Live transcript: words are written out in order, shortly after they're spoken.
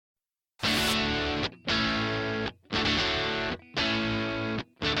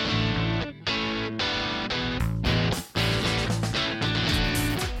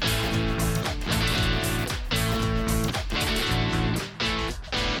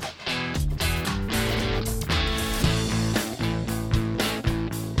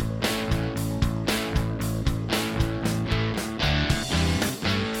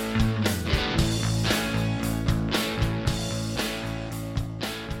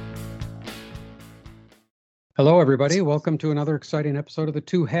Hello, everybody. Welcome to another exciting episode of the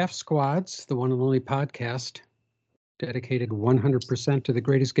Two Half Squads, the one and only podcast dedicated 100% to the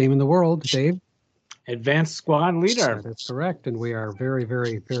greatest game in the world. Dave? Advanced Squad Leader. That's correct. And we are very,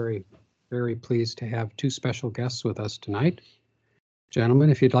 very, very, very pleased to have two special guests with us tonight. Gentlemen,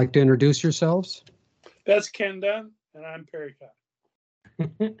 if you'd like to introduce yourselves. That's Ken Dunn, and I'm Perry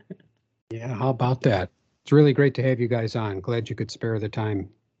Cocke. Yeah, how about that? It's really great to have you guys on. Glad you could spare the time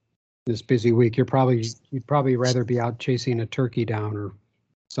this busy week. You'd probably rather be out chasing a turkey down or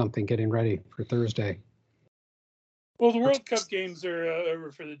something, getting ready for Thursday. Well, the World Cup games are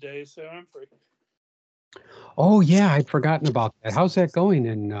over for the day, so I'm free. Oh yeah, I'd forgotten about that. How's that going?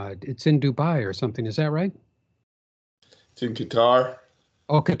 It's in Dubai or something. Is that right? It's in Qatar.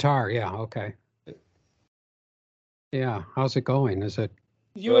 Oh, Qatar. Yeah. Okay. Yeah. How's it going? Is it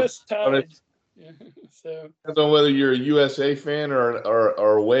U.S. tied? Yeah, so I don't know whether you're a USA fan or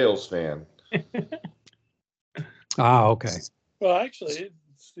a Wales fan. Okay. Well, actually,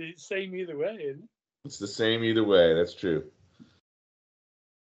 it's the same either way, isn't it? It's the same either way. That's true.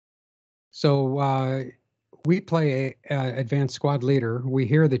 So we play Advanced Squad Leader. We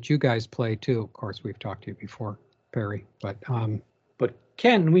hear that you guys play too. Of course, we've talked to you before, Perry. But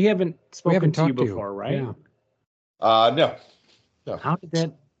Ken, we haven't spoken to you talked to before, right? No. How did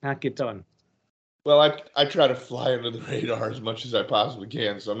that not get done? Well, I try to fly under the radar as much as I possibly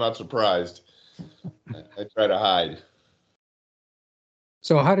can, so I'm not surprised. I try to hide.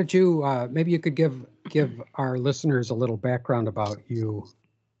 So how did you? Maybe you could give our listeners a little background about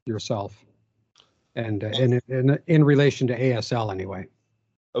yourself, and in relation to ASL anyway.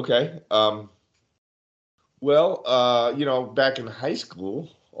 Okay. Well, back in high school,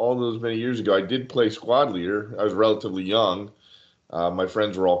 all those many years ago, I did play squad leader. I was relatively young. My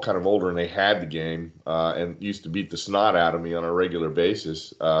friends were all kind of older, and they had the game and used to beat the snot out of me on a regular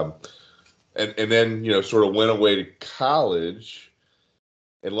basis. And then, sort of went away to college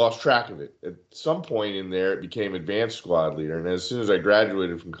and lost track of it. At some point in there, it became advanced squad leader. And as soon as I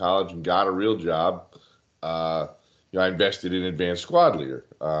graduated from college and got a real job, I invested in advanced squad leader.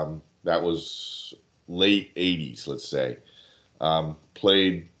 That was late 80s, let's say.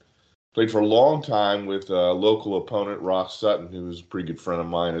 Played for a long time with a local opponent, Ross Sutton, who was a pretty good friend of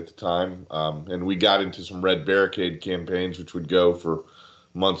mine at the time. And we got into some red barricade campaigns, which would go for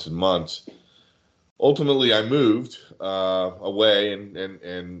months and months. Ultimately, I moved away,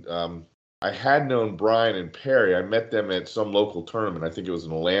 and I had known Brian and Perry. I met them at some local tournament. I think it was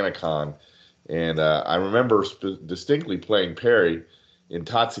an Atlanticon. And I remember distinctly playing Perry in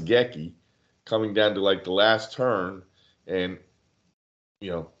Tatsugeki, coming down to like the last turn, and,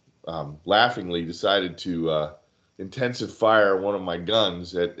 laughingly decided to intensive fire one of my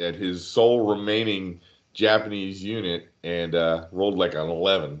guns at his sole remaining Japanese unit and rolled like an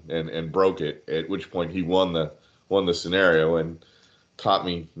 11 and broke it, at which point he won the scenario and taught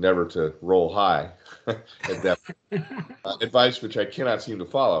me never to roll high at that advice, which I cannot seem to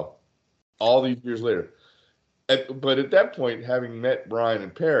follow all these years later. But at that point, having met Brian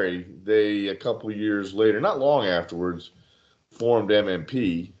and Perry, they, a couple of years later, not long afterwards, formed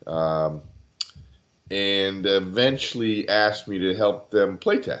MMP and eventually asked me to help them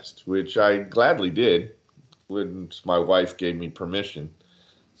playtest, which I gladly did once my wife gave me permission.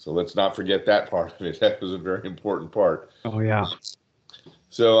 So let's not forget that part of it. That was a very important part. Oh, yeah.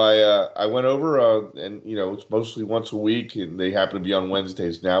 So I went over and, it's mostly once a week, and they happen to be on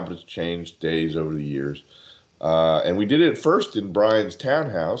Wednesdays now, but it's changed days over the years. And we did it first in Brian's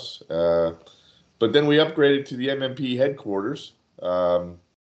townhouse, but then we upgraded to the MMP headquarters. And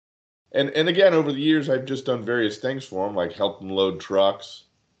again, over the years, I've just done various things for them, like help them load trucks,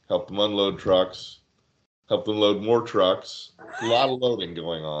 help them unload trucks, help them load more trucks. A lot of loading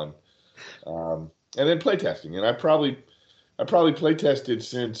going on. And then playtesting. And I probably playtested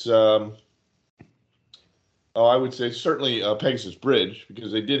since, I would say certainly Pegasus Bridge,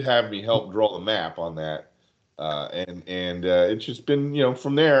 because they did have me help draw the map on that. And it's just been,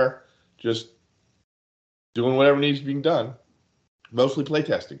 from there, just doing whatever needs being done, mostly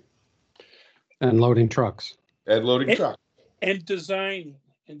playtesting. And loading trucks. Trucks. And designing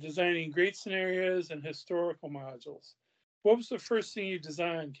great scenarios and historical modules. What was the first thing you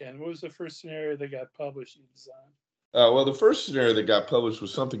designed, Ken? What was the first scenario that got published you designed? Well, the first scenario that got published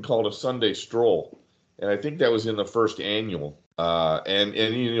was something called a Sunday Stroll. And I think that was in the first annual. And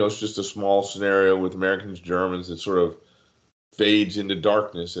it's just a small scenario with Americans, Germans that sort of fades into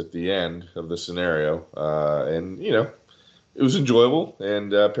darkness at the end of the scenario. It was enjoyable.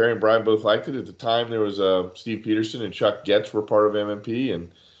 And Perry and Brian both liked it. At the time, there was Steve Peterson and Chuck Getz were part of MMP.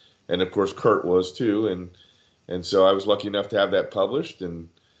 And of course, Kurt was too. And so I was lucky enough to have that published. And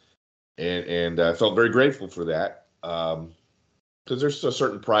and I felt very grateful for that, because there's a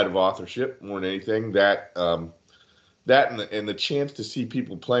certain pride of authorship more than anything, that and the chance to see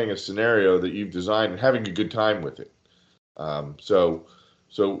people playing a scenario that you've designed and having a good time with it. So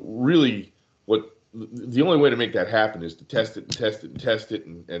really, what the only way to make that happen is to test it and test it and test it,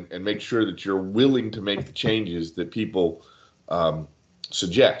 and make sure that you're willing to make the changes that people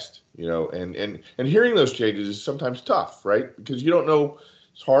suggest. And hearing those changes is sometimes tough, right? Because you don't know.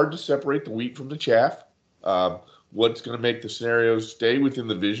 It's hard to separate the wheat from the chaff. What's going to make the scenarios stay within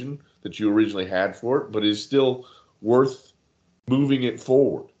the vision that you originally had for it, but is still worth moving it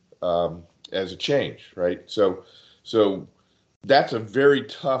forward as a change, right? So that's a very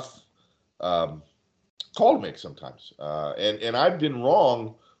tough call to make sometimes. And I've been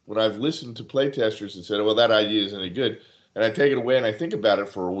wrong when I've listened to playtesters and said, well, that idea isn't any good. And I take it away and I think about it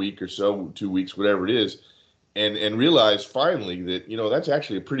for a week or so, 2 weeks, whatever it is, and realize finally that, that's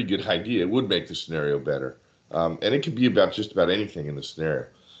actually a pretty good idea. It would make the scenario better. And it can be about just about anything in the scenario.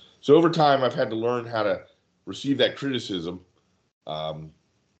 So over time, I've had to learn how to receive that criticism. And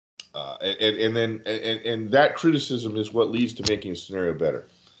that criticism is what leads to making a scenario better.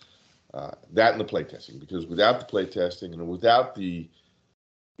 That and the playtesting, because without the playtesting and without the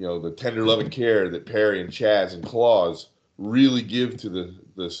tender loving care that Perry and Chaz and Claus really give to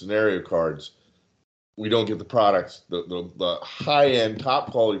the scenario cards, we don't get the products, the high end,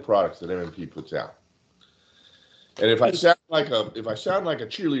 top quality products that MMP puts out. And if I sound like a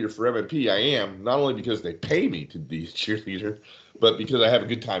cheerleader for MMP, I am, not only because they pay me to be a cheerleader, but because I have a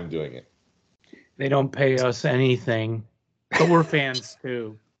good time doing it. They don't pay us anything, but we're fans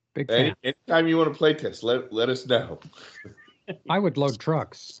too. Big fan. Anytime you want to play test, let us know. I would load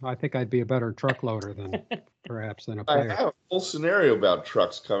trucks. I think I'd be a better truck loader than a player. I have a whole scenario about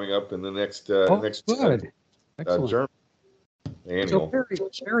trucks coming up in the next good. Excellent. Annual. So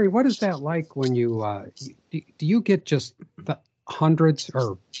Perry, what is that like when you do you get just the hundreds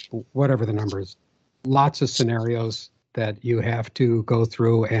or whatever the number is, lots of scenarios that you have to go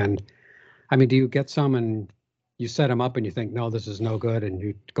through? And I mean, do you get some and you set them up and you think, no, this is no good, and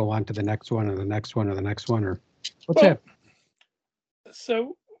you go on to the next one or the next one or the next one, or what's that?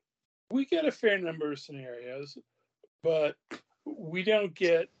 So we get a fair number of scenarios, but we don't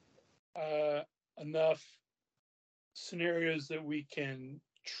get enough scenarios that we can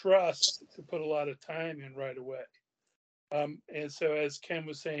trust to put a lot of time in right away. And so, as Ken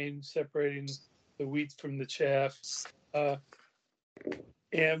was saying, separating the wheat from the chaff.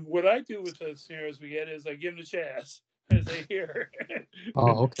 And what I do with the scenarios we get is I give them a chance. I say, here,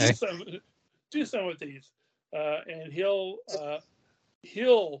 oh, okay, do some with these, and he'll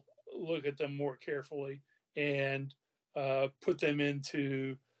look at them more carefully and put them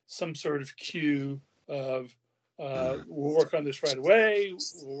into some sort of queue of we'll work on this right away,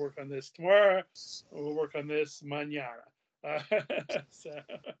 we'll work on this tomorrow, we'll work on this mañana.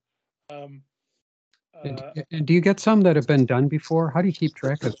 And do you get some that have been done before? How do you keep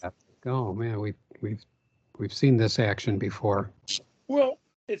track of that? Oh man, we've seen this action before. Well,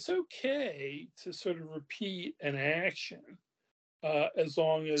 it's okay to sort of repeat an action as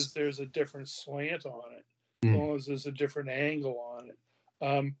long as there's a different slant on it, as long as there's a different angle on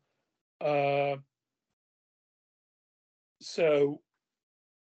it. So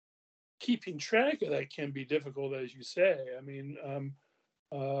keeping track of that can be difficult, as you say. I mean,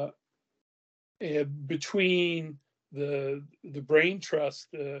 between the brain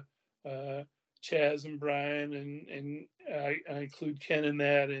trust, Chaz and Brian, and I include Ken in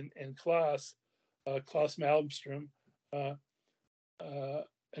that, and Klaus Malmstrom,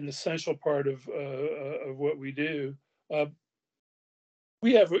 an essential part of what we do.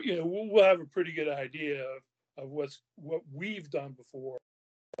 We have, we'll have a pretty good idea of what we've done before,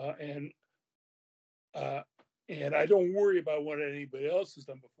 and I don't worry about what anybody else has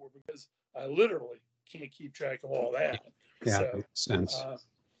done before, because I literally can't keep track of all that. Yeah, so, makes sense.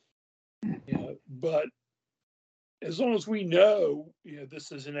 But as long as we know,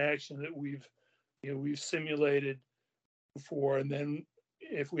 this is an action that we've simulated before, and then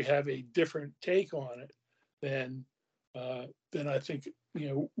if we have a different take on it, then I think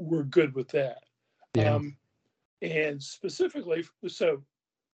we're good with that. Yeah. And specifically, so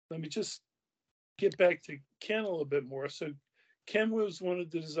let me just get back to Ken a little bit more. So Ken was one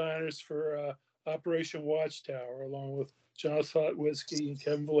of the designers for Operation Watchtower, along with John Slotwitsky and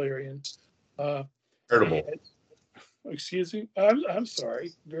Kevin Valerian. Veritable. Excuse me. I'm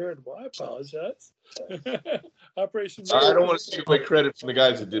sorry. Veritable. I apologize. Operation I Veritable. don't want to take away credit from the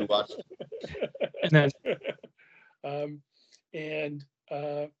guys that did watch it.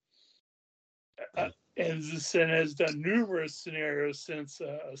 has done numerous scenarios since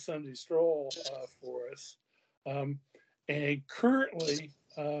a Sunday stroll for us. And currently,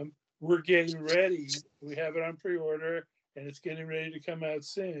 we're getting ready. We have it on pre-order, and it's getting ready to come out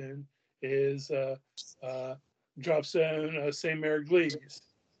soon. Is Drop Zone St. Mary Glees,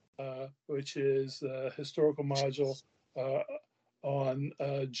 which is a historical module on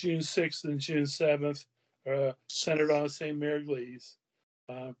June 6th and June 7th, centered on St. Mary Glees.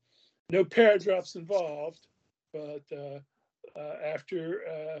 No paradrops involved, but after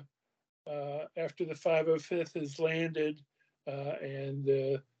the 505th has landed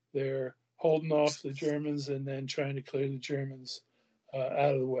and they're holding off the Germans and then trying to clear the Germans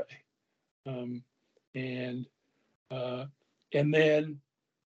out of the way. And then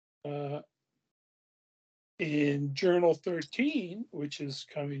in Journal 13, which is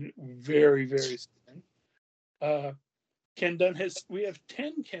coming very, very soon, Ken Dunn we have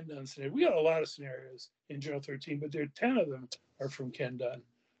 10 Ken Dunn scenarios. We got a lot of scenarios in Journal 13, but 10 of them are from Ken Dunn.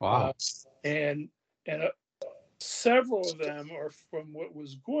 Wow. And several of them are from what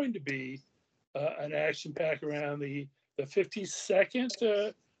was going to be an action pack around the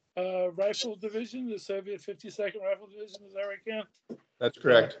 52nd Rifle Division, the Soviet 52nd Rifle Division. Is that right, Ken? That's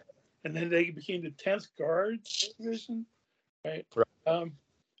correct. And then they became the 10th Guards Division, right? Correct.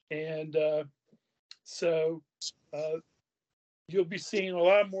 So you'll be seeing a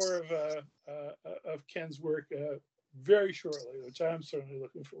lot more of Ken's work very shortly, which I'm certainly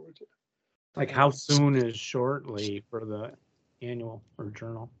looking forward to. Like how soon is shortly for the annual or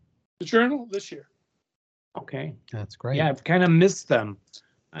journal? The journal this year. Okay. That's great. Yeah, I've kind of missed them.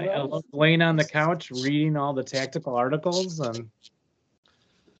 I Well- love laying on the couch reading all the tactical articles, and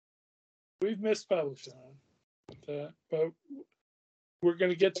We've missed publishing on, but we're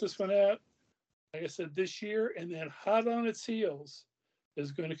going to get this one out, like I said, this year, and then hot on its heels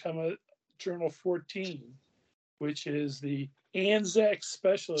is going to come a Journal 14, which is the Anzac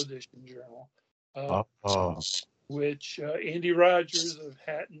Special Edition Journal, which Andy Rogers of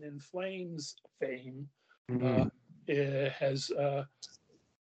Hatton and Flames fame has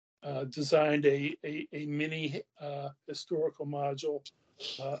designed a mini historical module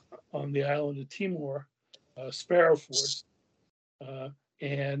on the island of Timor, Sparrow Force,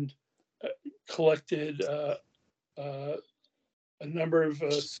 and collected a number of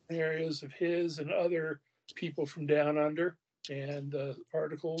scenarios of his and other people from down under and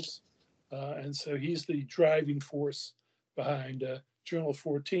articles. And so he's the driving force behind Journal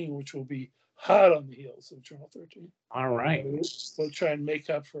 14, which will be hot on the heels of Journal 13. all right. We'll try and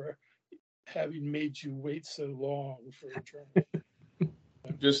make up for having made you wait so long for a journal.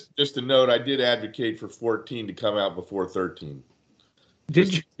 Just a note, I did advocate for 14 to come out before 13.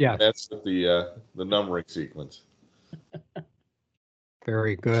 Did you? Yeah, That's the numbering sequence.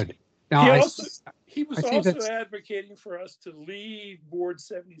 very good. Now, He was I see also that's- advocating for us to leave Board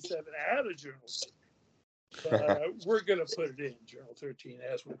 77 out of Journal 13. We're going to put it in Journal 13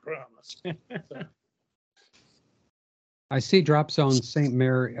 as we promised. I see Drop Zone St.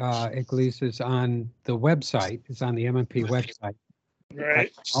 Mary Église is on the website. It's on the MMP website.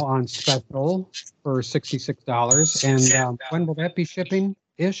 Right. On special for $66. And when will that be shipping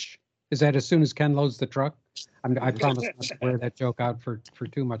ish? Is that as soon as Ken loads the truck? I promise not to wear that joke out for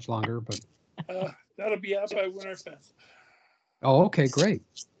too much longer, but. That'll be out by winter fence. Oh, okay, great.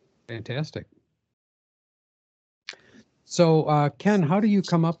 Fantastic. So, Ken, how do you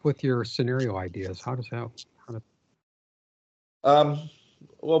come up with your scenario ideas? How does that?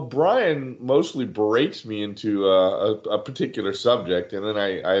 Well, Brian mostly berates me into a particular subject, and then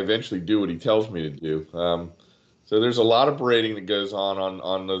I eventually do what he tells me to do. So there's a lot of berating that goes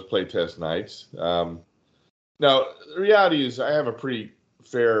on those playtest nights. Now, the reality is I have a pretty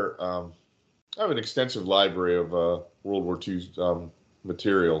fair, I have an extensive library of World War II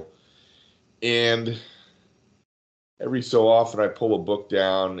material, and every so often I pull a book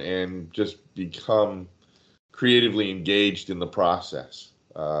down and just become creatively engaged in the process.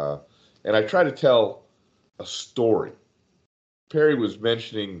 And I try to tell a story. Perry was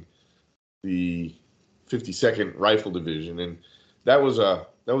mentioning the 52nd Rifle Division, and that was a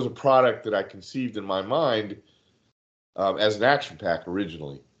product that I conceived in my mind as an action pack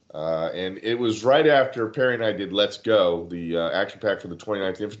originally. And it was right after Perry and I did Let's Go, the action pack for the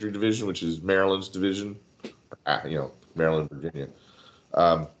 29th Infantry Division, which is Maryland's division, Maryland, Virginia.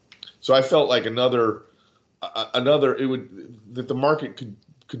 So I felt like that the market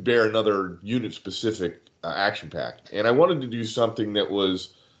could bear another unit specific action pack. And I wanted to do something that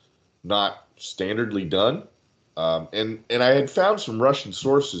was not standardly done. And I had found some Russian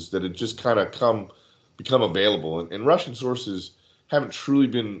sources that had just kind of become available. And Russian sources haven't truly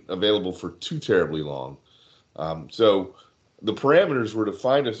been available for too terribly long. So the parameters were to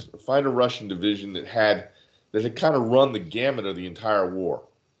find a Russian division that had kind of run the gamut of the entire war.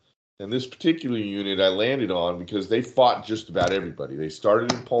 And this particular unit I landed on because they fought just about everybody. They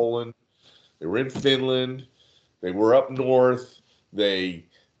started in Poland, they were in Finland, they were up north, they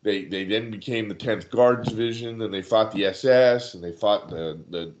then became the 10th Guard Division, then they fought the SS, and they fought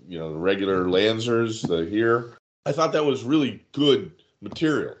the regular Lancers here. I thought that was really good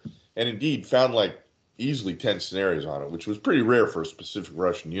material, and indeed found like easily 10 scenarios on it, which was pretty rare for a specific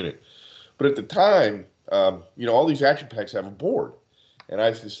Russian unit. But at the time, all these action packs have a board, and I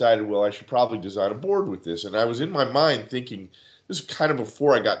decided, well, I should probably design a board with this. And I was in my mind thinking, this is kind of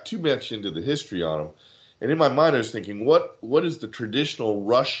before I got too much into the history on them. And in my mind, I was thinking, what is the traditional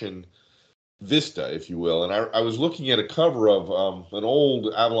Russian vista, if you will? And I was looking at a cover of an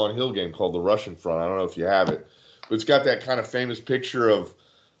old Avalon Hill game called The Russian Front. I don't know if you have it, but it's got that kind of famous picture of,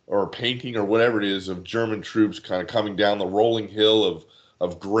 or painting or whatever it is, of German troops kind of coming down the rolling hill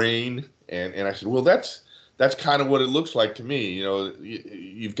of grain. And I said, well, that's kind of what it looks like to me.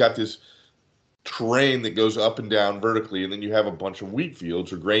 You've got this terrain that goes up and down vertically, and then you have a bunch of wheat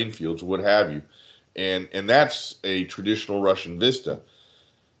fields or grain fields or what have you. And that's a traditional Russian vista.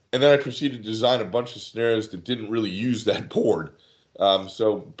 And then I proceeded to design a bunch of scenarios that didn't really use that board.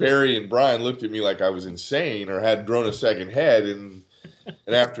 So Perry and Brian looked at me like I was insane or had grown a second head. And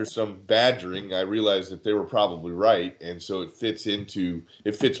after some badgering, I realized that they were probably right. And so it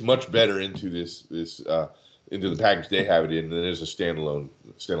fits much better into into the package they have it in than as a standalone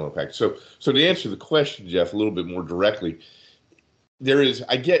package. So to answer the question, Jeff, a little bit more directly,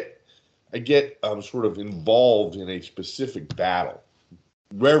 I get sort of involved in a specific battle,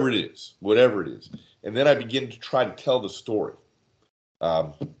 wherever it is, whatever it is, and then I begin to try to tell the story.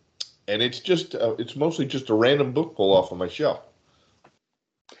 And it's mostly just a random book pull off of my shelf.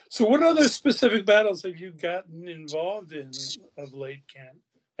 So what other specific battles have you gotten involved in of late, Ken?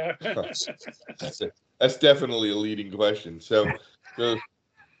 That's definitely a leading question. So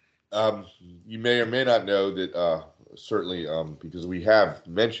you may or may not know that certainly because we have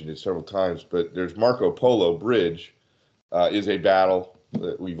mentioned it several times, but there's Marco Polo Bridge is a battle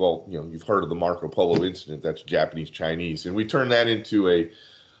that we've all, you've heard of the Marco Polo incident. That's Japanese-Chinese. And we turned that into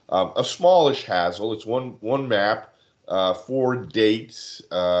a smallish hassle. It's one map, 4 dates,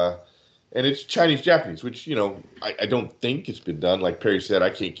 and it's Chinese-Japanese, which, I don't think it's been done. Like Perry said, I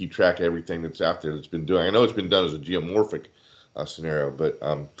can't keep track of everything that's out there that's been doing. I know it's been done as a geomorphic scenario, but,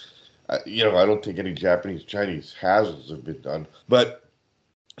 I don't think any Japanese-Chinese hassles have been done. But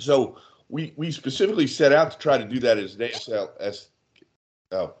so we specifically set out to try to do that as an ASL.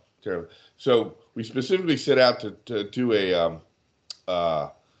 Oh, terrible. So we specifically set out to do a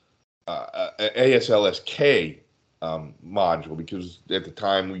ASLSK module, because at the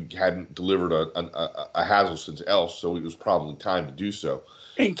time we hadn't delivered a hassle since else, so it was probably time to do so.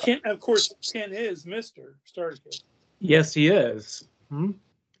 And Ken, of course, Ken is Mr. Starter Kit. Yes, he is.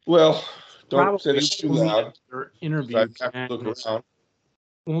 Well, don't Probably say this too loud. Interview. I have to look around.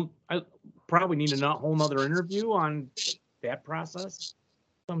 Well, I probably need a whole nother interview on that process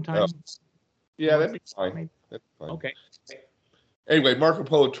sometime. Yeah, that'd be fine. That's fine. Okay. Anyway, Marco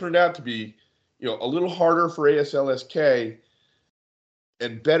Polo turned out to be, a little harder for ASLSK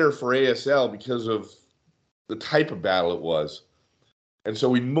and better for ASL because of the type of battle it was. And so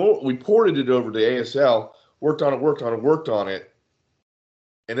we ported it over to ASL, worked on it,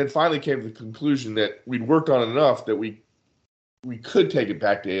 and then finally came to the conclusion that we'd worked on it enough that we could take it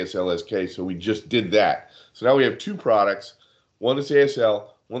back to ASLSK, so we just did that. So now we have 2 products, one that's ASL,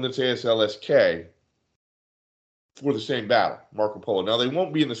 one that's ASLSK, for the same battle, Marco Polo. Now, they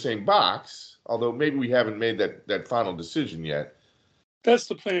won't be in the same box, although maybe we haven't made that final decision yet. That's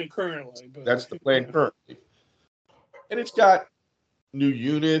the plan currently. But, That's the plan currently. And it's got new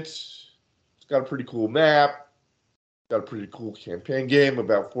units. It's got a pretty cool map. Got a pretty cool campaign game,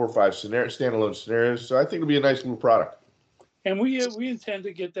 about 4 or 5 standalone scenarios. So I think it'll be a nice little product. And we intend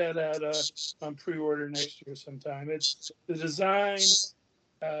to get that out on pre-order next year sometime. The design is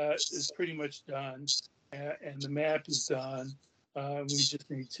pretty much done, and the map is done. We just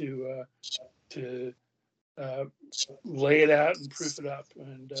need to lay it out and proof it up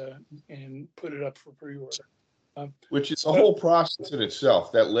and put it up for pre-order. Which is a whole process in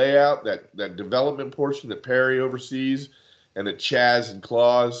itself. That layout, that development portion that Perry oversees, and that Chaz and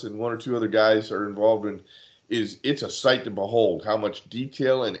Claus and 1 or 2 other guys are involved in, it's a sight to behold how much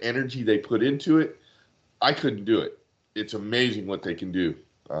detail and energy they put into it. I couldn't do it. It's amazing what they can do.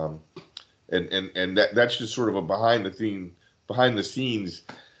 And that's just sort of a behind the scenes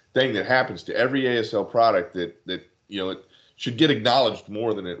thing that happens to every ASL product that it should get acknowledged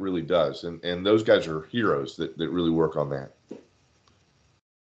more than it really does. And those guys are heroes that really work on that.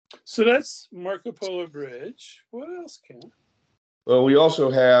 So that's Marco Polo Bridge. What else, Ken? Well, we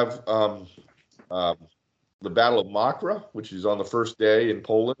also have the Battle of Makra, which is on the first day in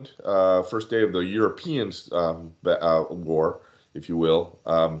Poland, first day of the European war, if you will.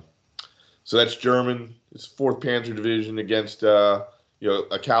 So that's German. It's 4th Panzer Division against a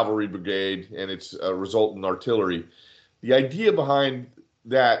cavalry brigade, and it's a resultant artillery. The idea behind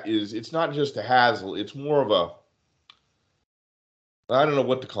that is it's not just a hassle. It's more of I don't know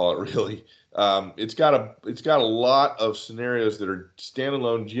what to call it really. It's got a lot of scenarios that are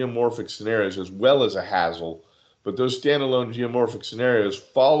standalone geomorphic scenarios as well as a hassle, but those standalone geomorphic scenarios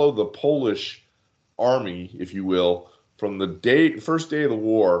follow the Polish army, if you will, from the first day of the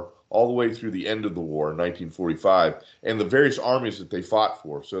war all the way through the end of the war in 1945, and the various armies that they fought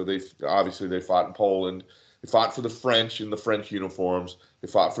for. So they fought in Poland. They fought for the French in the French uniforms. They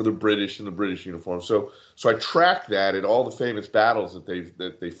fought for the British in the British uniforms. So I tracked that at all the famous battles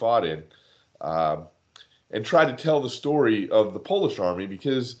that they fought in, and tried to tell the story of the Polish army,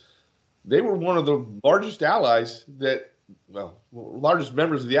 because they were one of the largest allies largest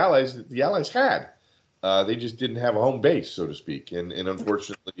members of the Allies that the Allies had. They just didn't have a home base, so to speak. And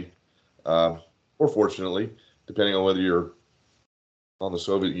unfortunately, or fortunately, depending on whether you're on the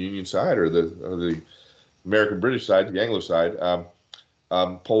Soviet Union side or the American British side, the Anglo side,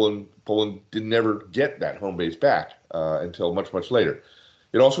 Poland didn't ever get that home base back until much, much later.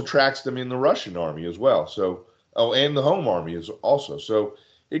 It also tracks them in the Russian army as well. So, and the home army is also. So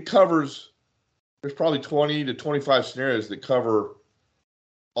it covers, there's probably 20 to 25 scenarios that cover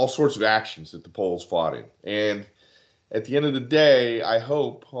all sorts of actions that the Poles fought in. And at the end of the day, I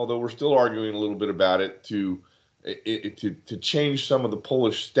hope, although we're still arguing a little bit about it, to change some of the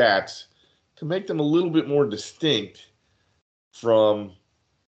Polish stats to make them a little bit more distinct from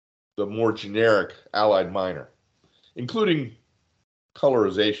the more generic Allied minor, including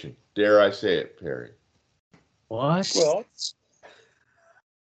colorization. Dare I say it, Perry? What? Well,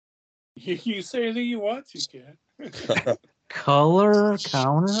 you say anything you want to, Ken. Color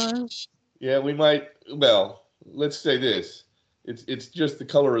counters? Yeah, we might. Well, let's say this: it's just the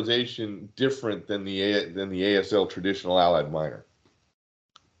colorization different than the ASL traditional Allied minor.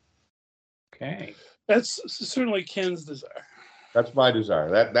 Okay. That's certainly Ken's desire. That's my desire.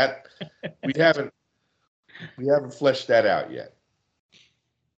 That we haven't fleshed that out yet.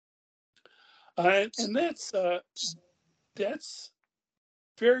 And that's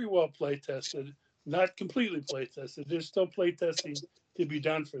very well play tested. Not completely play tested. There's still play testing to be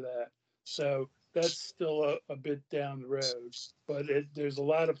done for that. So that's still a bit down the road. But there's a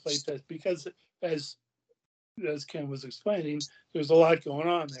lot of play test because as Ken was explaining, there's a lot going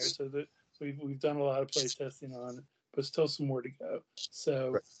on there. So that we've done a lot of play testing on it, but still some more to go.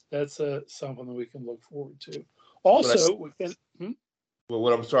 So that's something that we can look forward to. Also, Well,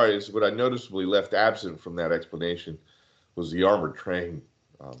 what I'm sorry is what I noticeably left absent from that explanation was the armored train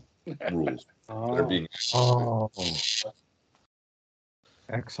rules that are being.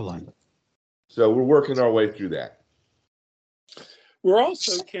 Excellent. So we're working our way through that. We're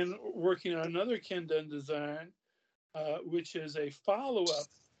also working on another Ken Dunn design, which is a follow-up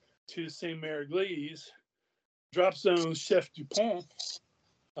to St. Mary-Glise, Drop Zone Chef Dupont,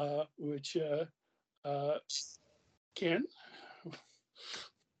 which Ken?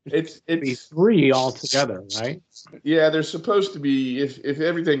 It's be 3 altogether, right? Yeah, there's supposed to be, if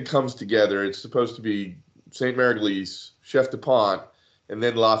everything comes together, it's supposed to be St. Mary-Glise, Chef Dupont, and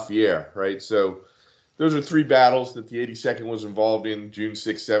then La Fière, right? So those are 3 battles that the 82nd was involved in, June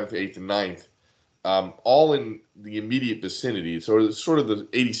 6th, 7th, 8th, and 9th, all in the immediate vicinity. So it's sort of the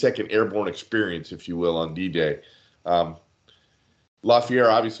 82nd Airborne experience, if you will, on D-Day. La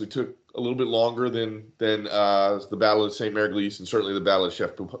Fière obviously took a little bit longer than the Battle of St. Mary-Glise and certainly the Battle of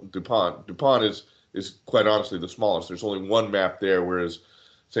Chef Dupont. Dupont is quite honestly the smallest. There's only 1 map there, whereas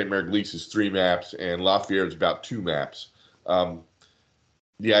St. Mary-Glise is 3 maps and La Fière is about 2 maps.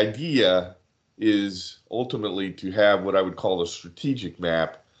 The idea is ultimately to have what I would call a strategic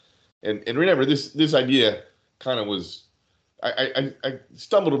map. And remember, this idea kind of was, I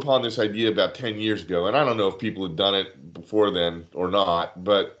stumbled upon this idea about 10 years ago, and I don't know if people had done it before then or not,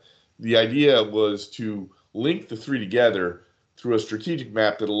 but the idea was to link the 3 together through a strategic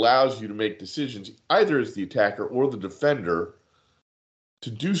map that allows you to make decisions, either as the attacker or the defender, to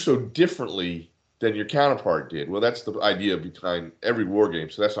do so differently than your counterpart did. Well, that's the idea behind every war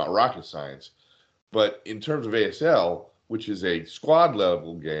game, so that's not rocket science. But in terms of ASL, which is a squad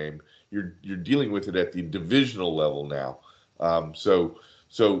level game, you're dealing with it at the divisional level now. So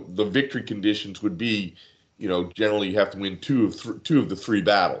the victory conditions would be, generally you have to win two of the three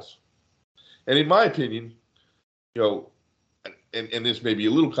battles. And in my opinion, and this may be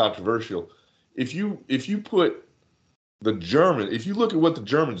a little controversial, if you put if you look at what the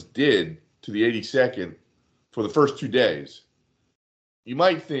Germans did to the 82nd for the first 2 days, you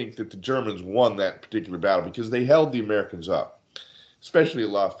might think that the Germans won that particular battle because they held the Americans up, especially at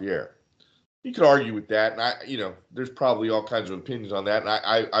Lafayette. You could argue with that, and there's probably all kinds of opinions on that, and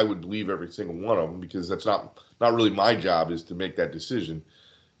I would believe every single one of them because that's not really my job is to make that decision.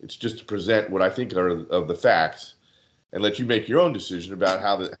 It's just to present what I think are of the facts and let you make your own decision about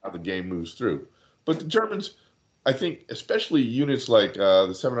how the game moves through. But the Germans, I think, especially units like the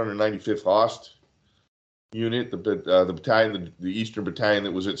 795th Host unit, the battalion, the Eastern Battalion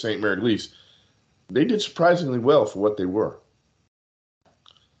that was at St. Mary-Glise, they did surprisingly well for what they were.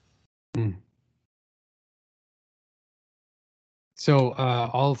 So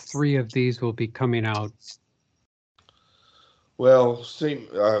all three of these will be coming out. Well,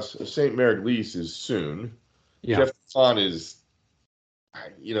 St. Mary-Glise is soon. Yeah. Jeff Fon is,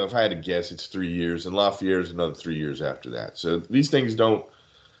 if I had to guess, it's 3 years, and Lafayette is another 3 years after that. So these things don't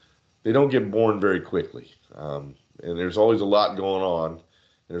get born very quickly. And there's always a lot going on. And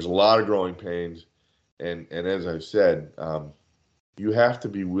there's a lot of growing pains. And as I've said, you have to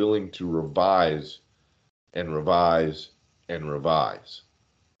be willing to revise and revise and revise.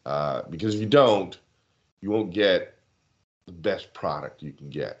 Because if you don't, you won't get the best product you can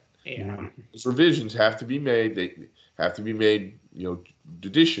get. Yeah. Those revisions have to be made. They have to be made,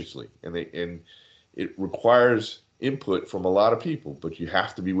 judiciously, and it requires input from a lot of people. But you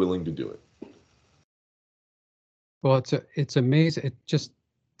have to be willing to do it. Well, it's amazing. It just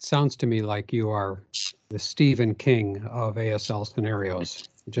sounds to me like you are the Stephen King of ASL scenarios,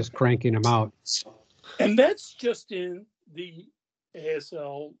 just cranking them out. And that's just in the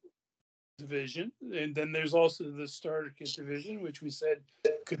ASL division. And then there's also the starter kit division, which we said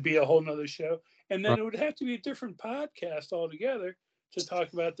could be a whole nother show. And then it would have to be a different podcast altogether to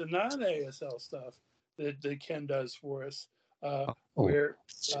talk about the non-ASL stuff that Ken does for us,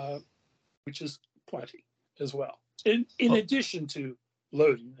 which is plenty as well. In addition to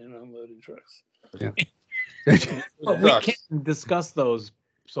loading and unloading trucks. Yeah. But we can discuss those.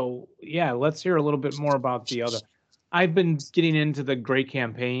 So yeah, let's hear a little bit more about the other. I've been getting into the Great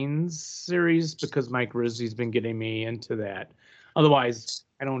Campaigns series because Mike Rizzi's been getting me into that. Otherwise,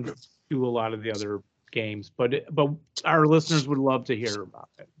 I don't do a lot of the other games, but our listeners would love to hear about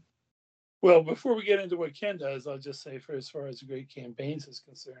it. Well, before we get into what Ken does, I'll just say, for as far as the Great Campaigns is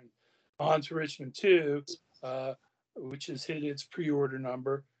concerned, On to Richmond 2, which has hit its pre-order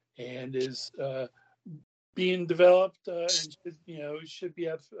number and is being developed and should be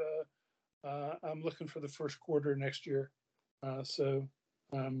out. I'm looking for the first quarter next year. So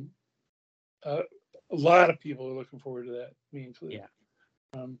a lot of people are looking forward to that, me included.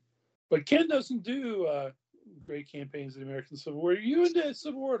 Yeah. But Ken doesn't do Great Campaigns of the American Civil War. Are you into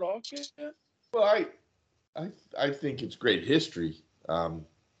Civil War at all, Ken? Well, I think it's great history.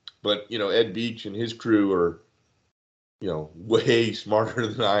 But Ed Beach and his crew are, way smarter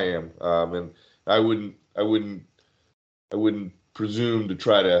than I am. And I wouldn't presume to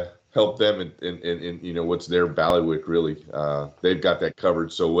try to help them in what's their bailiwick, really. They've got that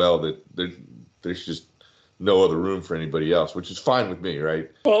covered so well that there's just no other room for anybody else, which is fine with me, right?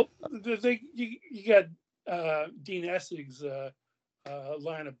 Well, you got Dean Essig's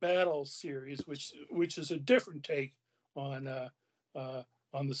Line of Battle series, which is a different take on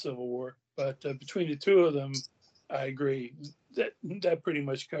the Civil War. But between the two of them, I agree that pretty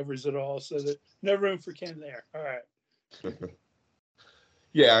much covers it all. So that no room for Ken there. All right.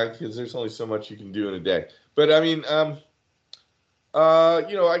 Yeah, because there's only so much you can do in a day. But I mean,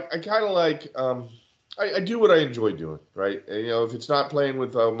 I kind of like I do what I enjoy doing, right? And, if it's not playing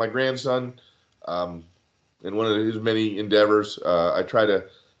with my grandson in one of his many endeavors, I try to,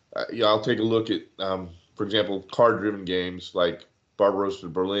 I'll take a look at, for example, card-driven games like Barbarossa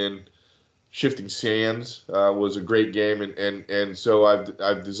Berlin. Shifting Sands was a great game, and so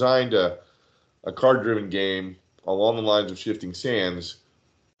I've designed a card-driven game along the lines of Shifting Sands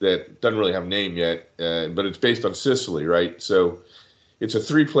that doesn't really have a name yet, but it's based on Sicily, right? So it's a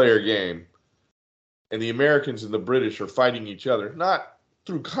 3-player game, and the Americans and the British are fighting each other, not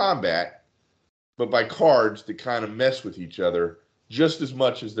through combat, but by cards that kind of mess with each other just as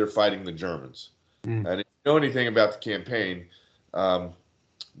much as they're fighting the Germans. And if you know anything about the campaign,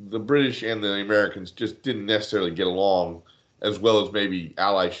 the British and the Americans just didn't necessarily get along as well as maybe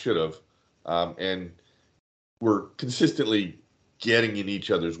allies should have, and were consistently getting in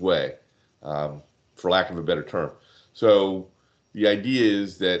each other's way, for lack of a better term. So the idea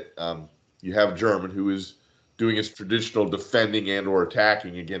is that you have a German who is doing its traditional defending and or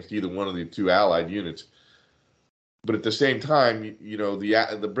attacking against either one of the two allied units. But at the same time, you know,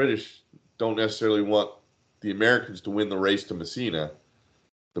 the British don't necessarily want the Americans to win the race to Messina.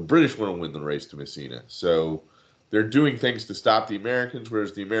 The British want to win the race to Messina. So they're doing things to stop the Americans,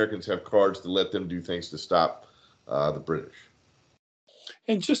 whereas the Americans have cards to let them do things to stop the British.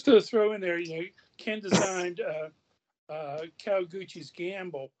 And just to throw in there, you know, Ken designed Kawaguchi's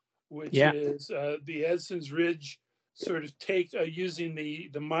Gamble, which is the Edson's Ridge sort of take using the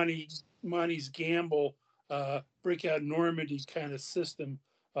Monty's Gamble breakout Normandy kind of system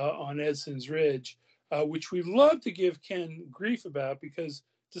on Edson's Ridge, which we love to give Ken grief about because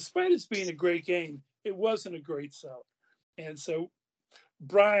despite it being a great game, it wasn't a great seller. And so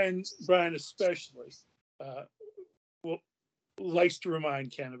Brian especially likes to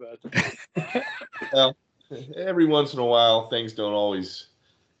remind Ken about that. Well, every once in a while, things don't always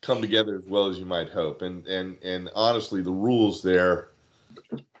come together as well as you might hope. And honestly, the rules there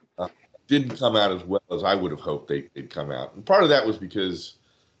didn't come out as well as I would have hoped they'd come out. And part of that was because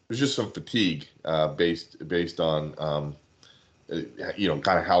there's just some fatigue based on you know,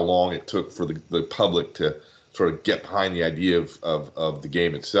 kind of how long it took for the public to sort of get behind the idea of the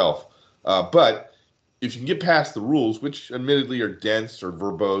game itself. But if you can get past the rules, which admittedly are dense or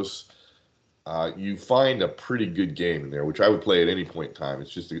verbose, you find a pretty good game in there, which I would play at any point in time.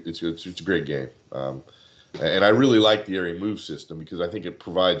 It's just a great game, and I really like the area move system because I think it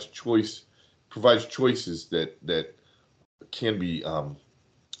provides choices that can be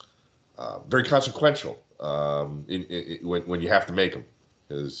very consequential when you have to make them,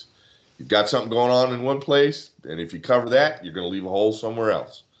 because you've got something going on in one place, and if you cover that, you're going to leave a hole somewhere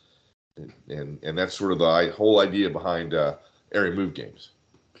else. And that's sort of the whole idea behind area move games.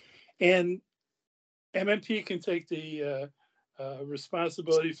 And MMP can take the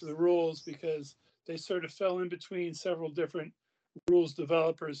responsibility for the rules because they sort of fell in between several different rules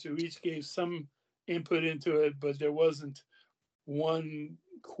developers who each gave some input into it, but there wasn't one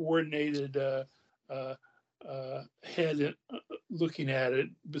coordinated head looking at it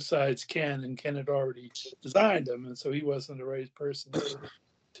besides Ken, and Ken had already designed them, and so he wasn't the right person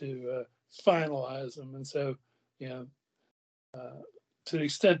to finalize them. And so, you know, to the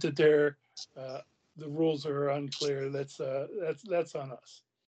extent that they're the rules are unclear, that's on us.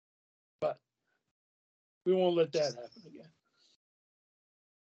 But we won't let that happen again.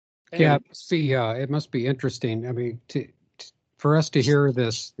 And yeah, it must be interesting. I mean, for us to hear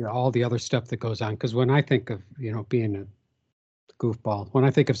this, you know, all the other stuff that goes on, because when I think of, you know, being a goofball, when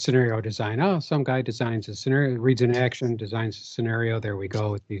I think of scenario design, oh, some guy designs a scenario, reads an action, designs a scenario, there we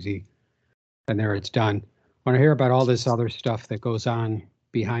go, it's easy, and there it's done. When I hear about all this other stuff that goes on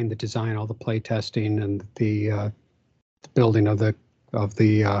behind the design, all the play testing and the building of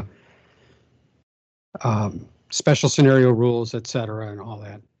the special scenario rules, etc., and all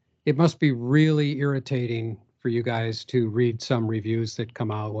that, it must be really irritating for you guys to read some reviews that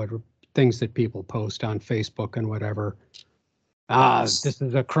come out, what things that people post on Facebook and whatever. This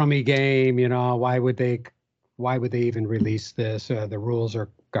is a crummy game, you know, why would they even release this? The rules are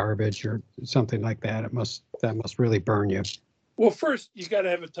garbage or something like that. That must really burn you. Well, first you got to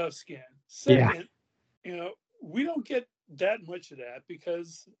have a tough skin. Second, you know, we don't get that much of that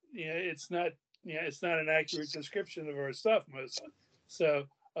because, you know, it's not an accurate description of our stuff mostly. So,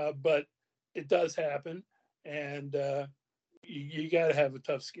 but it does happen, and you got to have a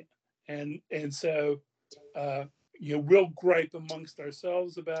tough skin, and so you know, we'll gripe amongst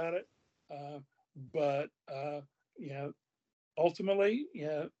ourselves about it, but you know, ultimately, you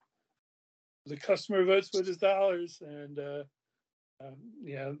know, the customer votes with his dollars, and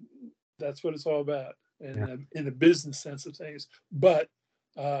you know, that's what it's all about in the business sense of things. But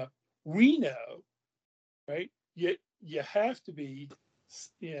we know, right? You have to be,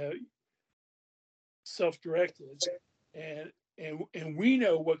 you know, self-directed, and we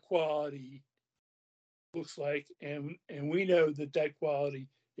know what quality looks like, and we know that quality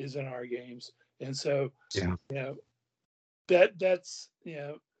is in our games, and so you know, that's you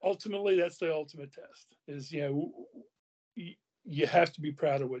know, ultimately that's the ultimate test is, you know, you have to be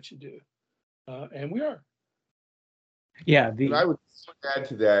proud of what you do, and we are. Yeah, and I would add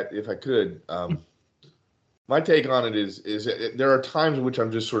to that if I could. My take on it is that there are times in which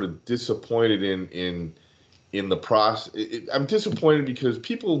I'm just sort of disappointed in the process. I'm disappointed because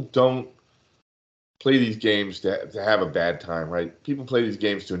people don't play these games to have a bad time, right? People play these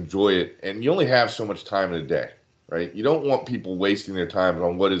games to enjoy it, and you only have so much time in a day, right? You don't want people wasting their time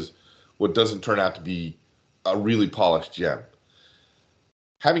on what doesn't turn out to be a really polished gem.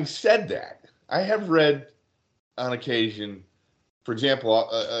 Having said that, I have read on occasion for example,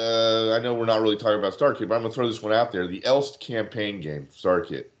 I know we're not really talking about Starter Kit, but I'm going to throw this one out there. The Elst campaign game, Starter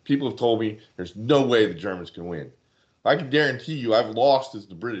Kit. People have told me there's no way the Germans can win. I can guarantee you I've lost as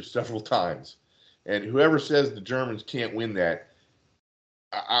the British several times. And whoever says the Germans can't win that,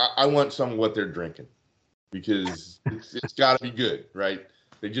 I want some of what they're drinking, because it's got to be good, right?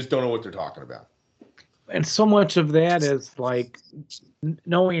 They just don't know what they're talking about. And so much of that is like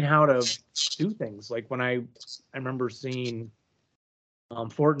knowing how to do things. Like when I remember seeing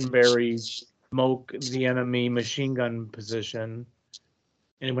Fortenberry smoke the enemy machine gun position,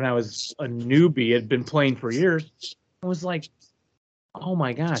 and when I was a newbie, had been playing for years, I was like, oh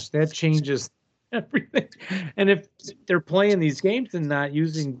my gosh, that changes everything. And if they're playing these games and not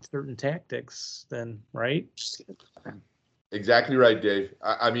using certain tactics, then right? Exactly right, Dave.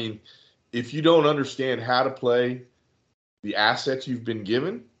 I mean, if you don't understand how to play the assets you've been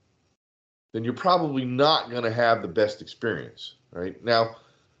given, then you're probably not going to have the best experience, right? Now,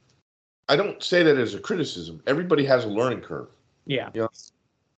 I don't say that as a criticism. Everybody has a learning curve. Yeah. You know?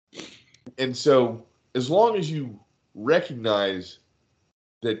 And so as long as you recognize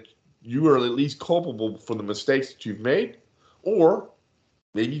that you are at least culpable for the mistakes that you've made, or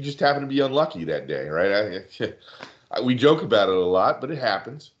maybe you just happen to be unlucky that day, right? We joke about it a lot, but it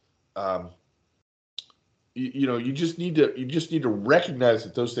happens. You just need to recognize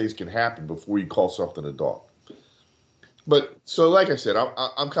that those things can happen before you call something a dog. But so, like I said,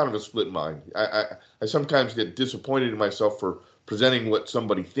 I'm kind of a split mind. I sometimes get disappointed in myself for presenting what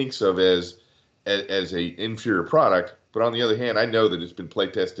somebody thinks of as a inferior product. But on the other hand, I know that it's been play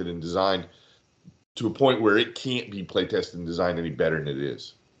tested and designed to a point where it can't be play tested and designed any better than it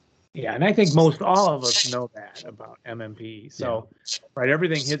is. Yeah, and I think most all of us know that about MMP. So, right,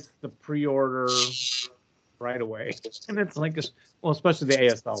 everything hits the pre-order right away, and it's like, well, especially the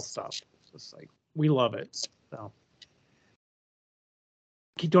ASL stuff. It's just like we love it. So,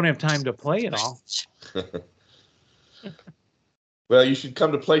 you don't have time to play it all. Well, you should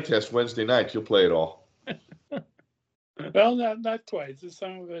come to playtest Wednesday night. You'll play it all. Well, not quite.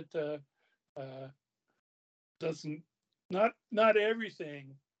 Some of it doesn't. Not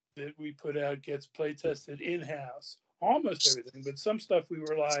everything that we put out gets play tested in house. Almost everything, but some stuff we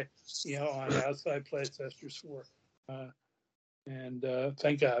rely, on outside play testers for. And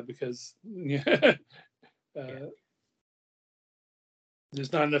thank God, because there's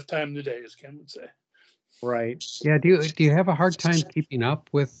not enough time in the day, as Ken would say. Right. Yeah. Do you have a hard time keeping up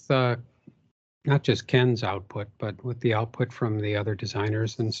with not just Ken's output, but with the output from the other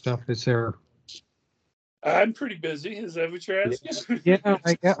designers and stuff? Is there? I'm pretty busy. Is that what you're asking? Yeah,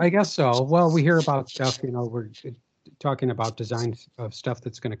 I guess so. Well, we hear about stuff. We're talking about designs of stuff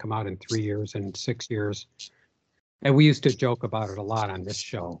that's going to come out in 3 years and 6 years, and we used to joke about it a lot on this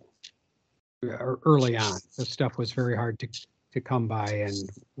show. Early on, the stuff was very hard to come by and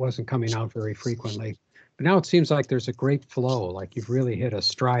wasn't coming out very frequently. But now it seems like there's a great flow. Like you've really hit a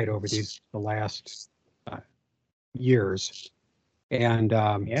stride over the last years. And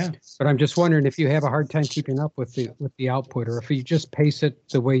Yeah. But I'm just wondering if you have a hard time keeping up with the output, or if you just pace it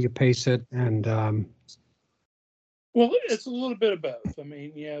the way you pace it. And well, it's a little bit of both. I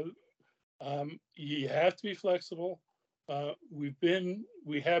mean, you have to be flexible. We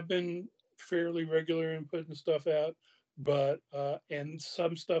have been fairly regular in putting stuff out, but and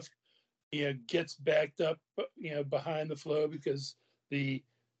some stuff gets backed up behind the flow because the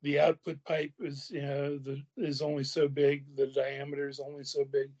output pipe is is only so big, the diameter is only so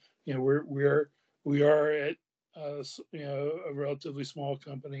big. We are at a relatively small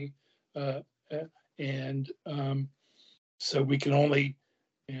company, and so we can only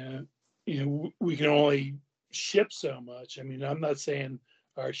we can only ship so much. I mean, I'm not saying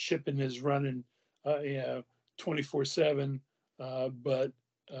our shipping is running 24/7, but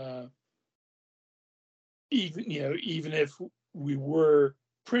even if we were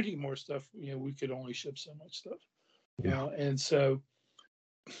printing more stuff, we could only ship so much stuff. And so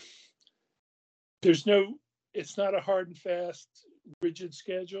it's not a hard and fast, rigid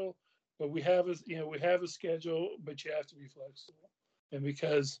schedule, but we have a schedule, but you have to be flexible. And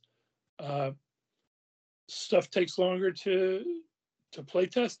because stuff takes longer to play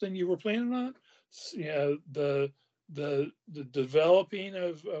test than you were planning on, the developing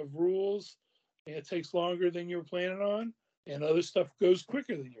of rules, it takes longer than you were planning on, and other stuff goes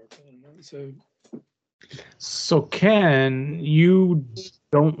quicker than you were planning on. So Ken, you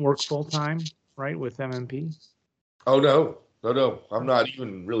don't work full time, right, with MMP? Oh no. I'm not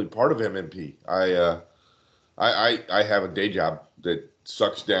even really part of MMP. I have a day job that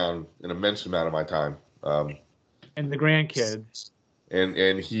sucks down an immense amount of my time. And the grandkids.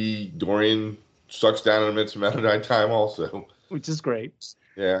 And Dorian sucks down an immense amount of my time also. which is great.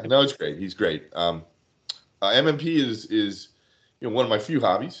 Yeah, no, it's great. He's great. MMP is one of my few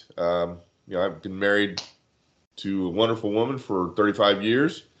hobbies. I've been married to a wonderful woman for 35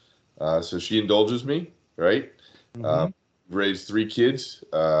 years, so she indulges me, right? Mhm. Raised 3 kids,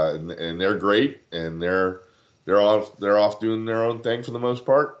 and they're great, and they're off doing their own thing for the most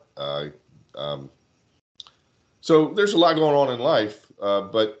part. So there's a lot going on in life,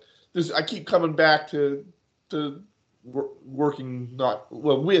 but I keep coming back to working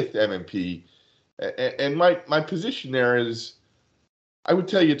with MMP, and my position there is, I would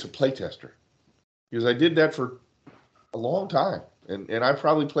tell you it's a playtester, because I did that for a long time, and I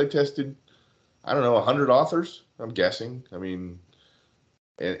probably playtested, I don't know, 100 authors, I'm guessing. I mean,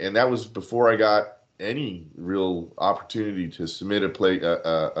 and that was before I got any real opportunity to submit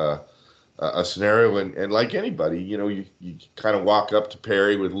a scenario, and like anybody, you kind of walk up to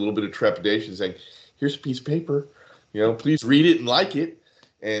Perry with a little bit of trepidation, saying, "Here's a piece of paper, please read it and like it,"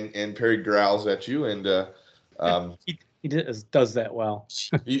 and Perry growls at you, and He does that well.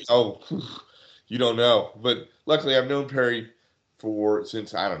 You don't know, but luckily I've known Perry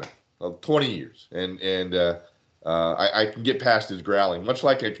since, I don't know, 20 years, and I can get past his growling, much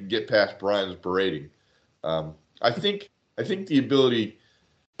like I can get past Brian's berating. I think the ability.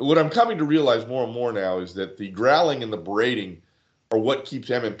 What I'm coming to realize more and more now is that the growling and the berating are what keeps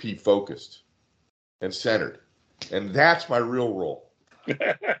MMP focused and centered, and that's my real role.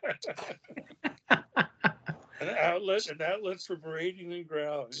 An outlet for berating and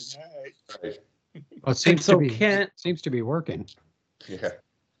growling. Right. Well, it seems to be working. Yeah.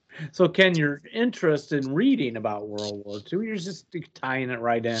 So Ken, you're interested in reading about World War II. You're just tying it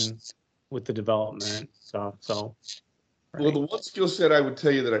right in with the development stuff. So, right. Well, the one skill set I would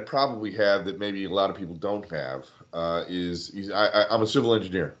tell you that I probably have that maybe a lot of people don't have is I'm a civil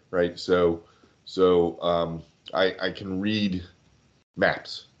engineer, right? So I can read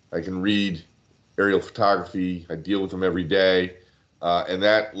maps. I can read aerial photography. I deal with them every day, and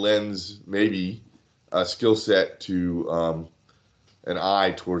that lends maybe a skill set to an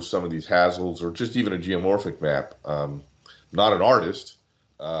eye towards some of these hazels, or just even a geomorphic map. Not an artist,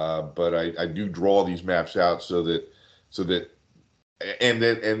 but I do draw these maps out so that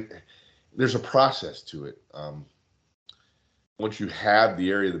and there's a process to it. Once you have the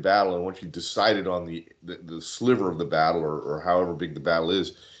area of the battle, and once you've decided on the sliver of the battle, or however big the battle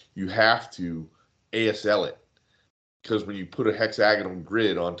is, you have to ASL it. Because when you put a hexagonal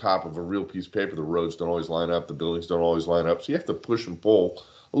grid on top of a real piece of paper, the roads don't always line up, the buildings don't always line up. So you have to push and pull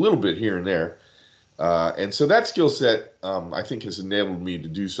a little bit here and there. And so that skill set, I think, has enabled me to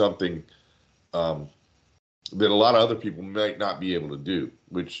do something that a lot of other people might not be able to do,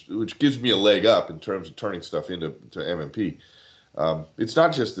 which gives me a leg up in terms of turning stuff into MMP. It's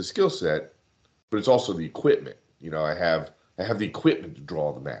not just the skill set, but it's also the equipment. I have the equipment to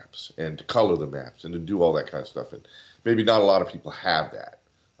draw the maps and to color the maps and to do all that kind of stuff. And maybe not a lot of people have that.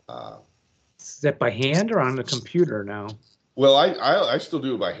 Is that by hand or on the computer now? Well, I still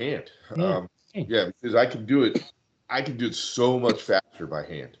do it by hand. Yeah. Because I can do it so much faster by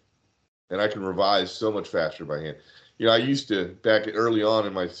hand, and I can revise so much faster by hand. I used to, back early on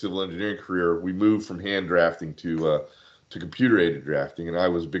in my civil engineering career, we moved from hand drafting to computer aided drafting, and I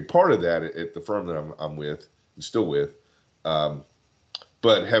was a big part of that at the firm that I'm with and still with,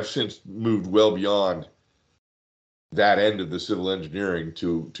 but have since moved well beyond that end of the civil engineering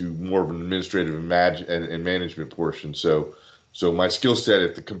to more of an administrative and management portion. So my skill set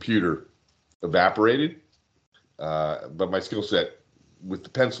at the computer evaporated, but my skill set with the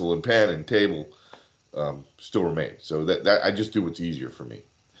pencil and pen and table still remains. So that I just do what's easier for me.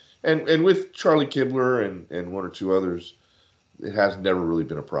 And with Charlie Kibler and one or two others, it has never really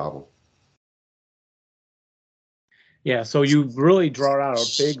been a problem. Yeah, so you really draw out a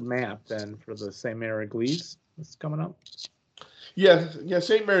big map then for the St. Mary Glees that's coming up? Yeah,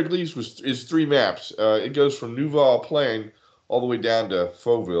 St. Mary Glees is 3 maps. It goes from Nouveau Plain all the way down to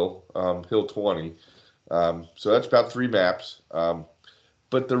Fauville, Hill 20. So that's about 3 maps.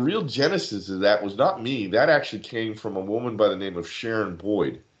 But the real genesis of that was not me. That actually came from a woman by the name of Sharon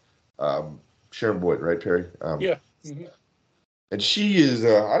Boyd. Sharon Boyd, right, Perry? Yeah. Mm-hmm. And she is,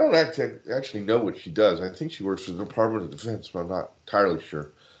 I don't actually know what she does. I think she works for the Department of Defense, but I'm not entirely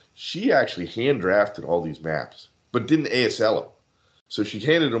sure. She actually hand drafted all these maps, but didn't ASL them. So she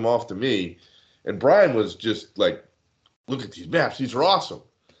handed them off to me, and Brian was just like, look at these maps. These are awesome.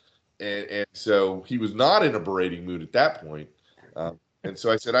 And so he was not in a berating mood at that point. And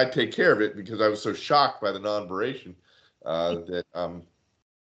so I said I'd take care of it, because I was so shocked by the non-beration that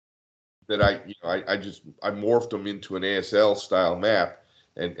I morphed them into an ASL style map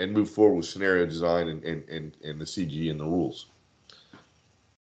and moved forward with scenario design and the CG and the rules.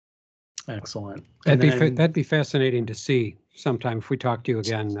 Excellent. That'd be fascinating to see sometime. If we talk to you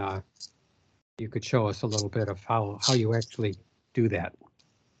again, you could show us a little bit of how you actually do that.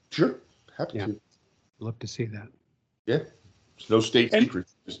 Sure, happy Yeah. to. Love to see that. Yeah, it's no state secret.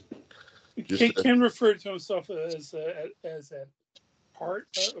 Ken referred to himself as a part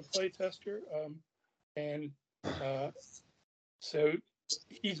of playtester, and so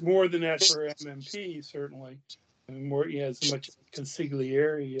he's more than that for MMP, certainly. I mean, more, he has as much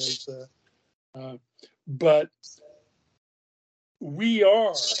consigliere as, but we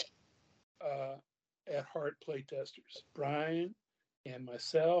are at heart playtesters. Brian and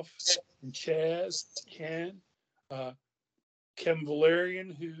myself and Chaz, Ken, Kevin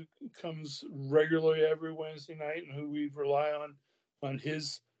Valerian, who comes regularly every Wednesday night and who we rely on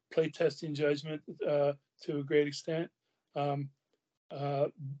his playtesting judgment to a great extent.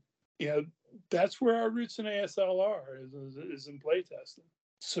 That's where our roots in ASL are, is in playtesting.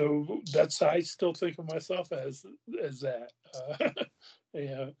 So I still think of myself as that.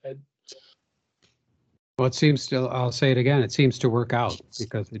 Well, it seems to, I'll say it again, it seems to work out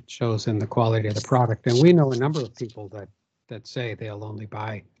because it shows in the quality of the product. And we know a number of people that say they'll only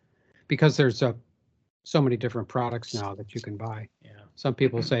buy, because there's so many different products now that you can buy. Yeah. Some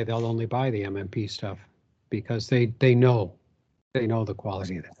people say they'll only buy the MMP stuff because they know the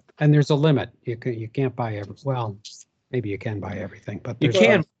quality of that. And there's a limit. You can't buy maybe you can buy everything, but You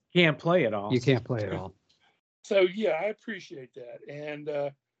can't play it all. You can't play it all. So yeah, I appreciate that, and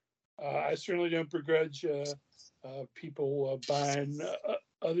I certainly don't begrudge people buying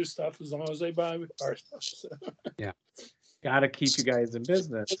other stuff as long as they buy our stuff. So. Yeah, got to keep you guys in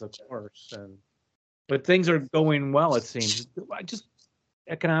business, of course, but things are going well. It seems. Just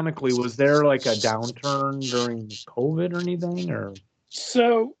economically, was there like a downturn during COVID or anything, or?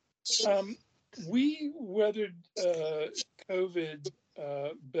 So we weathered COVID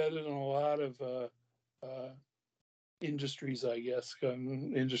better than a lot of industries, I guess.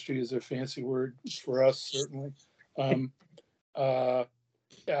 Industry is a fancy word for us, certainly. I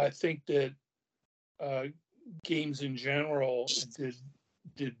think that games in general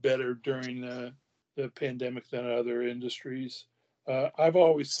did better during the pandemic than other industries. I've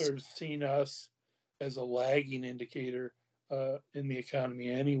always sort of seen us as a lagging indicator in the economy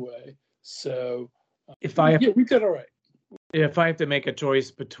anyway. So we did all right. If I have to make a choice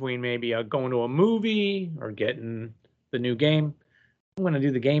between maybe going to a movie or getting the new game, I'm going to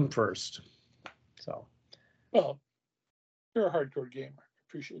do the game first. So, well, you're a hardcore gamer.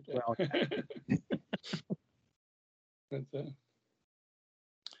 Appreciate that.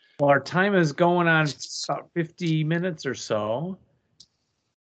 Well, our time is going on about 50 minutes or so.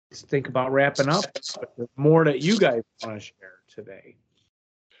 Let's think about wrapping up. But there's more that you guys want to share today.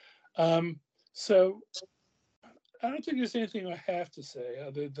 So I don't think there's anything I have to say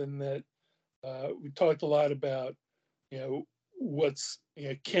other than that we talked a lot about, what's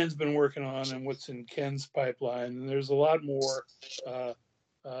Ken's been working on and what's in Ken's pipeline, and there's a lot more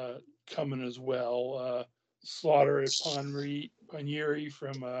coming as well. Slaughter at Ponieri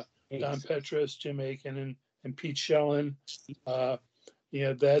from Don Petros, Jim Aiken, and Pete Shellen.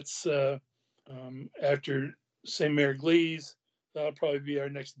 That's after St. Mary Glees. That'll probably be our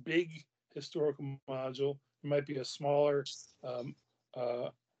next big historical module. There might be a smaller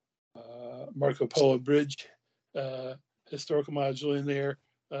Marco Polo Bridge historical module in there.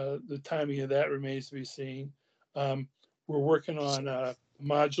 The timing of that remains to be seen. We're working on a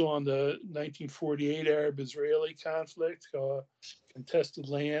module on the 1948 Arab-Israeli conflict called Contested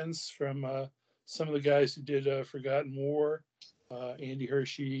Lands from some of the guys who did Forgotten War, Andy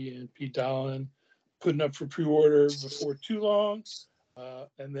Hershey and Pete Dolan, putting up for pre-order before too long.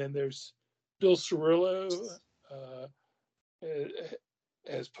 And then there's Bill Cirillo,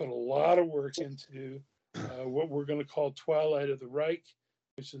 has put a lot of work into what we're going to call Twilight of the Reich,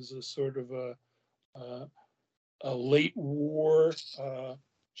 which is a sort of a late war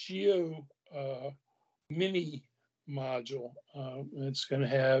geo mini module. It's going to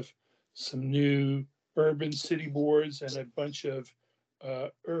have some new urban city boards and a bunch of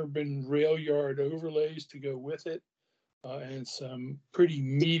urban rail yard overlays to go with it, and some pretty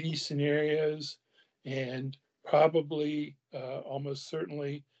meaty scenarios, and probably almost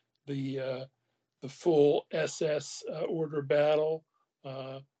certainly the full SS order battle,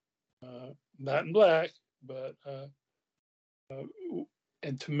 not in black, but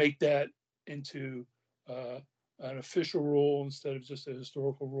and to make that into an official rule instead of just a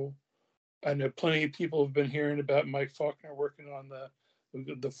historical rule. I know plenty of people have been hearing about Mike Faulkner working on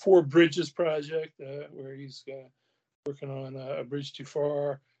the Four Bridges project, where he's working on a bridge too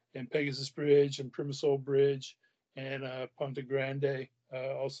far, and Pegasus Bridge, and Primasol Bridge, and Ponte Grande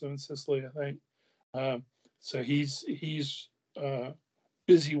also in Sicily, I think. So he's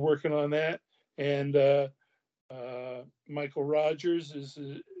busy working on that, and Michael Rogers is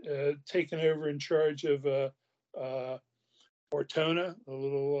taken over in charge of Ortona, a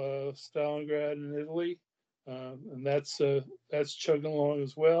little Stalingrad in Italy, and that's chugging along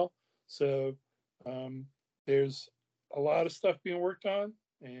as well. So there's a lot of stuff being worked on,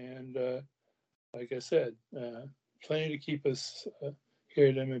 and like I said, plenty to keep us here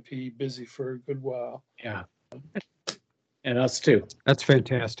at M&P busy for a good while. Yeah, and us too. That's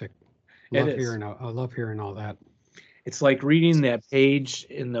fantastic. It Love is. hearing. I love hearing all that. It's like reading that page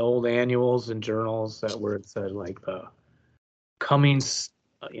in the old annuals and journals where it said like the coming,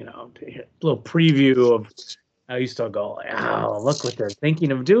 little preview of. I used to go, oh, look what they're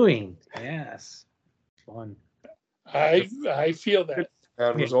thinking of doing. Yes, fun. I feel that.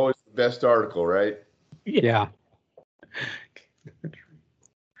 That was always the best article, right? Yeah.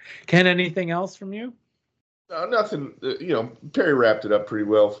 Ken, anything else from you? Nothing. Perry wrapped it up pretty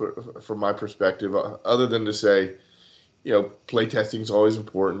well from my perspective. Other than to say, play testing is always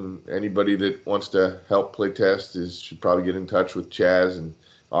important. Anybody that wants to help play test should probably get in touch with Chaz and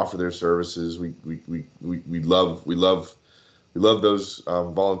offer their services. We love those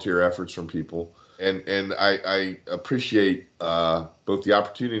volunteer efforts from people, and I appreciate both the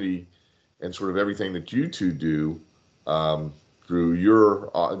opportunity and sort of everything that you two do through your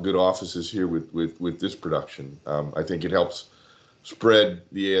good offices here with this production. I think it helps spread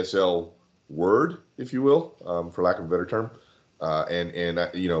the ASL word, if you will, for lack of a better term,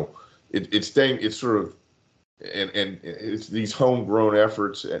 it's these homegrown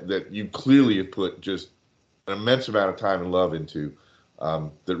efforts that you clearly have put just an immense amount of time and love into,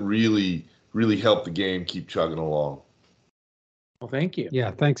 that really help the game keep chugging along. Well, thank you.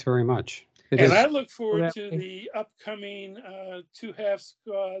 Yeah, thanks very much. I look forward to the upcoming Two Half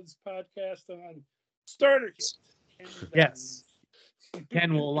Squads podcast on Starter Kits. Yes.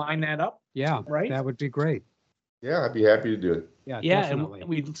 Ken will line that up. Yeah, right? That would be great. Yeah, I'd be happy to do it. Yeah, definitely. definitely. And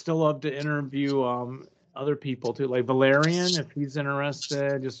we'd still love to interview other people too, like Valerian, if he's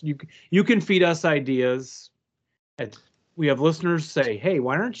interested. Just you can feed us ideas. We have listeners say, "Hey,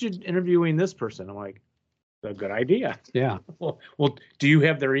 why aren't you interviewing this person?" I'm like, "That's a good idea." Yeah. Well, do you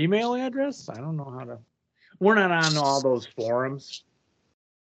have their email address? I don't know how to. We're not on all those forums.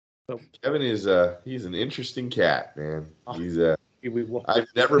 So Kevin is he's an interesting cat, man. He's I've we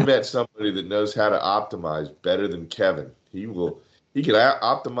never met somebody that knows how to optimize better than Kevin. He could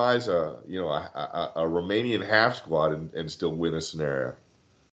optimize a Romanian half squad and still win a scenario.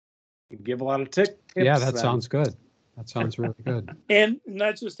 give a lot of tips. Yeah, that sounds good. That sounds really good. And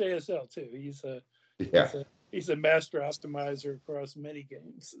not just ASL too. He's a master optimizer across many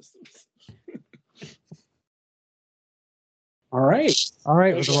game systems. All right.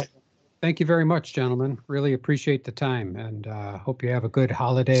 Okay. Well, thank you very much, gentlemen. Really appreciate the time, and hope you have a good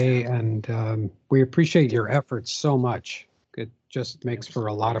holiday. And we appreciate your efforts so much. It just makes for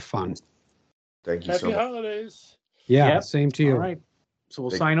a lot of fun. Thank you Happy so much. holidays. Yeah, Yep. same to you. All right. So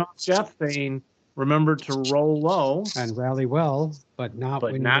we'll sign off, Jeff, saying remember to roll low And rally well, but not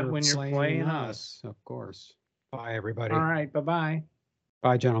when you're playing playing us. Of course. Bye, everybody. All right. Bye-bye.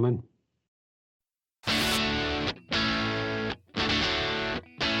 Bye, gentlemen.